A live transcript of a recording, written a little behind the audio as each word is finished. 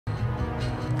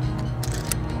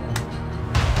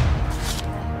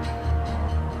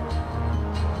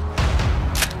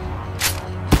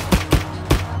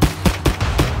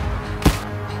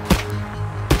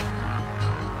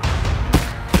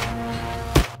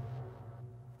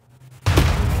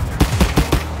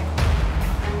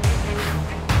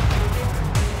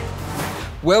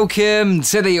Welcome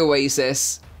to the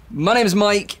Oasis. My name is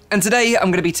Mike, and today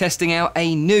I'm going to be testing out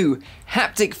a new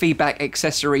haptic feedback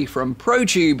accessory from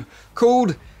ProTube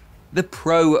called the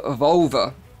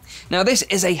ProVolver. Now this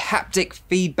is a haptic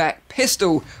feedback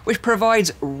pistol which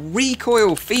provides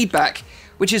recoil feedback,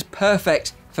 which is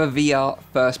perfect for VR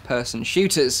first-person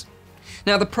shooters.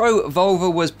 Now the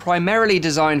ProVolver was primarily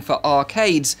designed for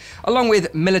arcades, along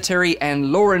with military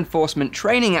and law enforcement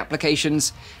training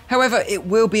applications. However, it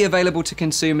will be available to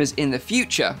consumers in the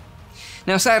future.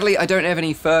 Now sadly, I don't have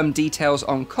any firm details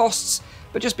on costs,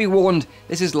 but just be warned,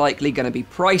 this is likely going to be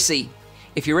pricey.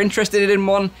 If you're interested in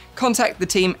one, contact the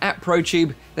team at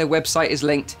ProTube. Their website is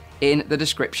linked in the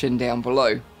description down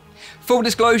below. Full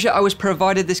disclosure, I was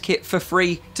provided this kit for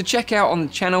free to check out on the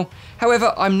channel.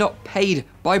 However, I'm not paid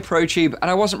by ProTube and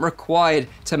I wasn't required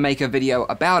to make a video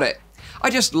about it.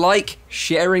 I just like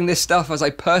sharing this stuff as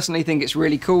I personally think it's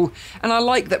really cool, and I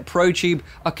like that ProTube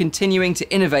are continuing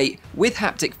to innovate with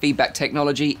haptic feedback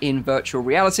technology in virtual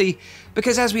reality,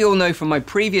 because as we all know from my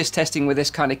previous testing with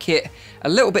this kind of kit, a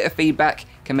little bit of feedback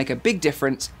can make a big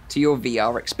difference to your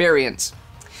VR experience.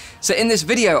 So in this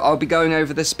video, I'll be going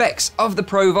over the specs of the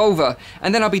ProVolver,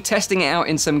 and then I'll be testing it out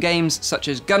in some games such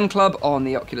as Gun Club on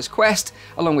the Oculus Quest,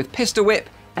 along with Pistol Whip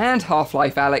and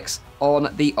Half-Life Alyx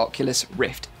on the Oculus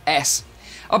Rift S.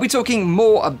 I'll be talking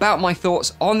more about my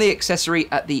thoughts on the accessory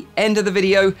at the end of the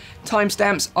video.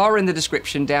 Timestamps are in the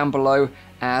description down below,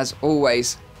 as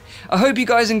always. I hope you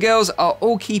guys and girls are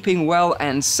all keeping well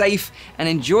and safe and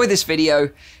enjoy this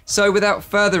video. So without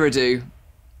further ado,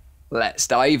 let's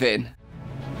dive in.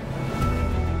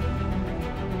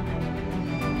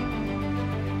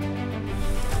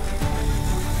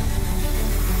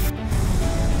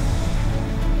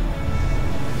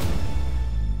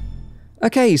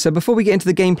 Okay, so before we get into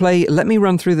the gameplay, let me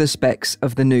run through the specs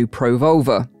of the new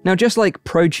ProVolver. Now just like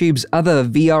ProTube's other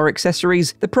VR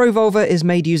accessories, the ProVolver is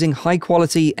made using high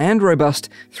quality and robust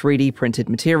 3D printed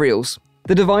materials.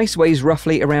 The device weighs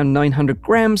roughly around 900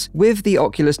 grams with the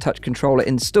Oculus Touch controller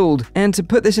installed, and to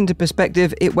put this into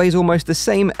perspective, it weighs almost the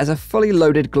same as a fully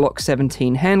loaded Glock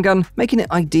 17 handgun, making it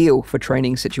ideal for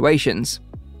training situations.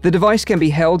 The device can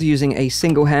be held using a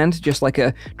single hand, just like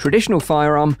a traditional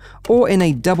firearm, or in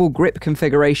a double grip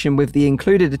configuration with the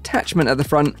included attachment at the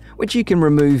front, which you can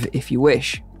remove if you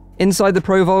wish. Inside the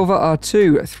ProVolver are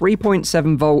two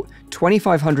 3.7 volt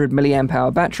 2500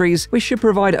 mAh batteries, which should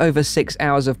provide over 6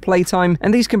 hours of playtime,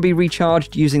 and these can be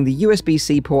recharged using the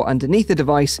USB-C port underneath the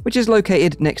device, which is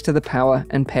located next to the power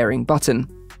and pairing button.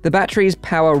 The batteries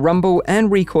power rumble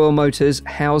and recoil motors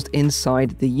housed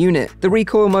inside the unit. The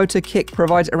recoil motor kick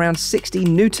provides around 60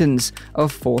 newtons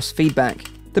of force feedback.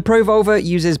 The ProVolver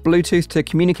uses Bluetooth to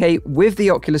communicate with the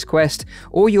Oculus Quest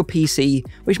or your PC,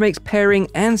 which makes pairing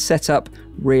and setup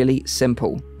really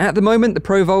simple. At the moment, the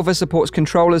ProVolver supports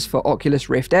controllers for Oculus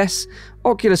Rift S,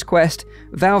 Oculus Quest,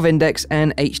 Valve Index,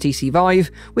 and HTC Vive,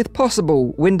 with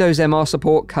possible Windows MR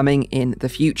support coming in the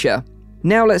future.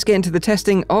 Now let's get into the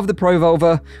testing of the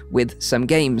ProVolver with some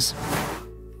games.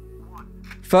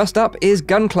 First up is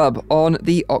Gun Club on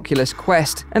the Oculus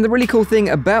Quest, and the really cool thing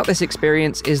about this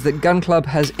experience is that Gun Club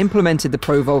has implemented the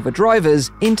ProVolver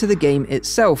drivers into the game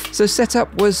itself, so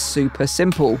setup was super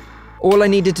simple. All I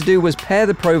needed to do was pair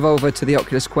the ProVolver to the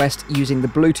Oculus Quest using the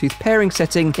Bluetooth pairing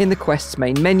setting in the Quest's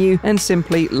main menu and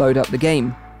simply load up the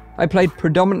game. I played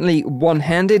predominantly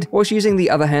one-handed, whilst using the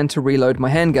other hand to reload my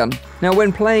handgun. Now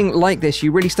when playing like this,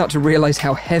 you really start to realize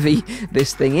how heavy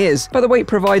this thing is, but the weight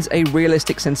provides a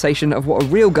realistic sensation of what a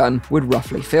real gun would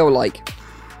roughly feel like.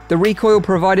 The recoil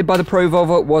provided by the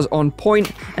ProVolver was on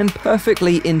point and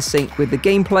perfectly in sync with the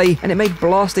gameplay, and it made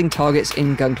blasting targets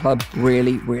in Gun Club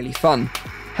really fun.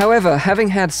 However, having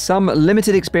had some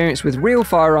limited experience with real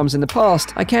firearms in the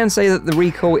past, I can say that the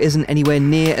recoil isn't anywhere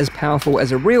near as powerful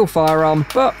as a real firearm,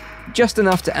 but just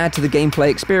enough to add to the gameplay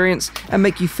experience and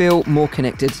make you feel more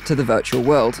connected to the virtual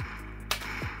world.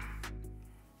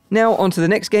 Now on to the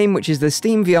next game, which is the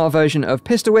Steam VR version of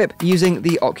Pistol Whip using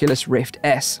the Oculus Rift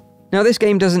S. Now this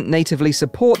game doesn't natively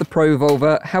support the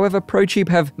ProVolver, however ProTube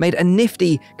have made a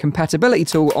nifty compatibility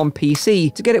tool on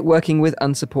PC to get it working with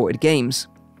unsupported games.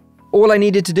 All I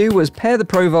needed to do was pair the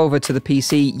ProVolver to the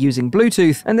PC using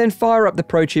Bluetooth, and then fire up the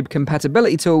ProTube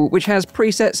compatibility tool, which has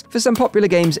presets for some popular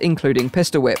games including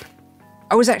Pistol Whip.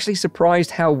 I was actually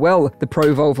surprised how well the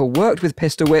ProVolver worked with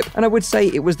Pistol Whip, and I would say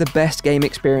it was the best game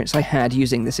experience I had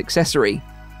using this accessory.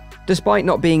 Despite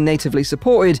not being natively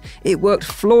supported, it worked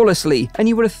flawlessly, and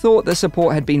you would have thought that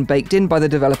support had been baked in by the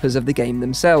developers of the game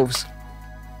themselves.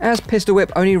 As Pistol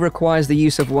Whip only requires the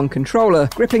use of one controller,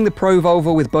 gripping the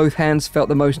ProVolver with both hands felt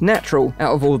the most natural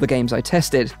out of all the games I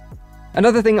tested.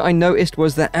 Another thing I noticed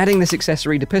was that adding this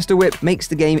accessory to Pistol Whip makes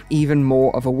the game even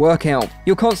more of a workout.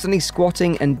 You're constantly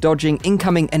squatting and dodging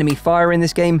incoming enemy fire in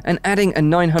this game, and adding a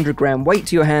 900-gram weight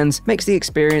to your hands makes the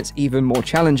experience even more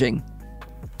challenging.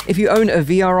 If you own a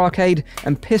VR arcade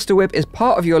and Pistol Whip is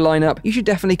part of your lineup, you should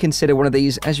definitely consider one of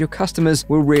these, as your customers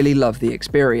will really love the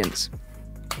experience.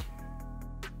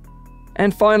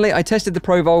 And finally, I tested the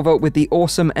ProVolver with the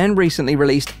awesome and recently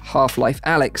released Half-Life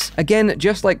Alyx. Again,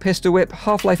 just like Pistol Whip,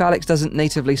 Half-Life Alyx doesn't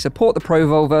natively support the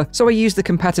ProVolver, so I used the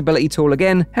compatibility tool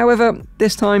again. However,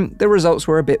 this time, the results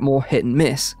were a bit more hit and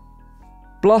miss.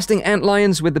 Blasting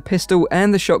antlions with the pistol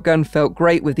and the shotgun felt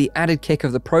great with the added kick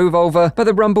of the ProVolver, but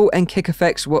the rumble and kick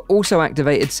effects were also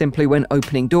activated simply when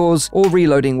opening doors or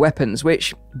reloading weapons,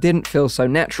 which didn't feel so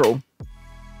natural.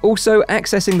 Also,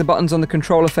 accessing the buttons on the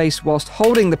controller face whilst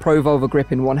holding the ProVolver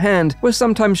grip in one hand was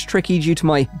sometimes tricky due to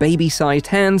my baby-sized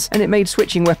hands, and it made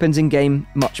switching weapons in-game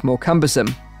much more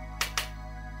cumbersome.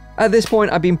 At this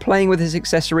point, I've been playing with this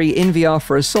accessory in VR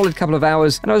for a solid couple of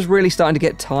hours, and I was really starting to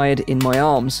get tired in my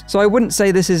arms, so I wouldn't say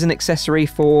this is an accessory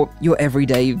for your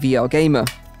everyday VR gamer.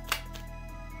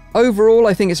 Overall,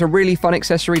 I think it's a really fun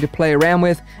accessory to play around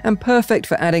with, and perfect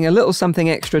for adding a little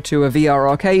something extra to a VR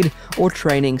arcade or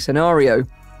training scenario.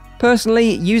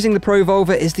 Personally, using the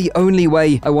ProVolver is the only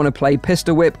way I want to play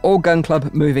Pistol Whip or Gun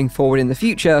Club moving forward in the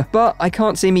future, but I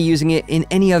can't see me using it in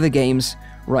any other games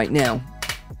right now.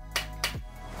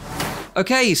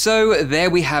 Okay, so there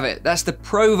we have it. That's the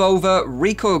ProVolver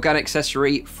recoil gun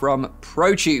accessory from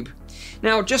ProTube.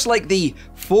 Now, just like the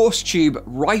Force Tube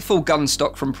rifle gun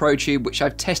stock from ProTube, which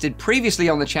I've tested previously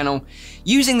on the channel,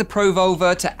 using the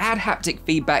ProVolver to add haptic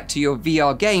feedback to your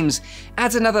VR games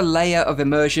adds another layer of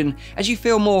immersion as you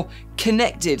feel more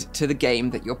connected to the game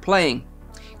that you're playing.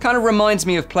 Kind of reminds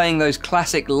me of playing those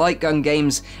classic light gun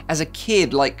games as a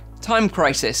kid, like Time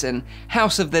Crisis and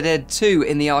House of the Dead 2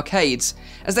 in the arcades,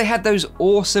 as they had those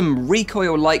awesome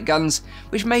recoil light guns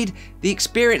which made the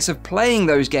experience of playing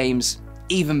those games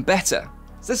even better.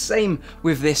 It's the same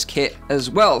with this kit as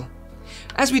well.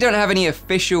 As we don't have any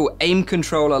official aim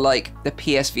controller like the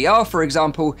PSVR, for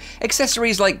example,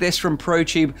 accessories like this from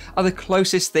ProTube are the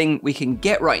closest thing we can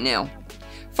get right now.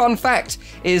 Fun fact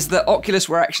is that Oculus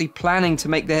were actually planning to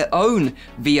make their own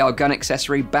VR gun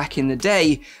accessory back in the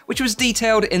day, which was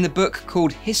detailed in the book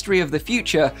called History of the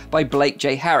Future by Blake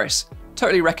J. Harris.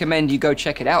 Totally recommend you go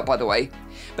check it out, by the way.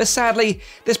 But sadly,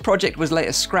 this project was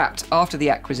later scrapped after the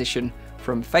acquisition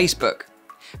from Facebook.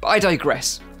 But I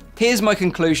digress. Here's my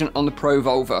conclusion on the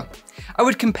ProVolver. I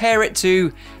would compare it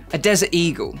to a Desert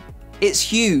Eagle. It's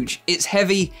huge, it's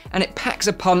heavy, and it packs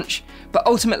a punch, but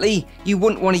ultimately, you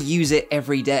wouldn't want to use it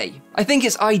every day. I think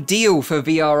it's ideal for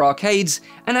VR arcades,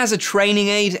 and as a training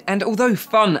aid, and although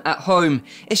fun at home,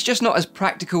 it's just not as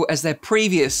practical as their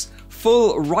previous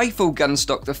full rifle gun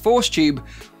stock, the Force Tube,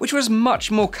 which was much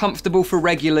more comfortable for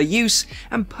regular use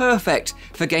and perfect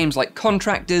for games like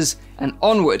Contractors and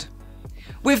Onward.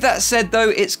 With that said though,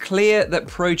 it's clear that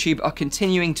ProTube are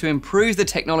continuing to improve the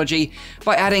technology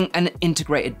by adding an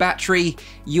integrated battery,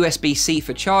 USB-C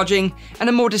for charging, and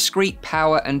a more discreet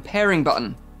power and pairing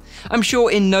button. I'm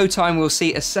sure in no time we'll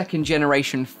see a second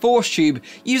generation Force Tube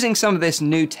using some of this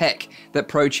new tech that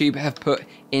ProTube have put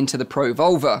into the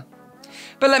ProVolver.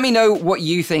 But let me know what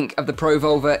you think of the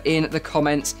ProVolver in the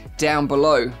comments down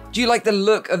below. Do you like the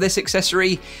look of this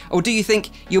accessory, or do you think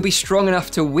you'll be strong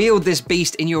enough to wield this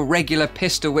beast in your regular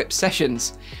pistol whip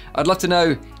sessions? I'd love to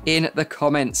know in the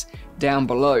comments down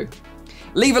below.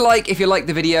 Leave a like if you liked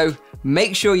the video,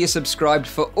 make sure you're subscribed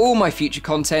for all my future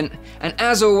content, and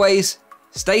as always,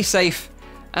 stay safe,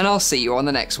 and I'll see you on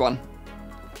the next one.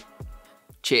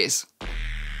 Cheers.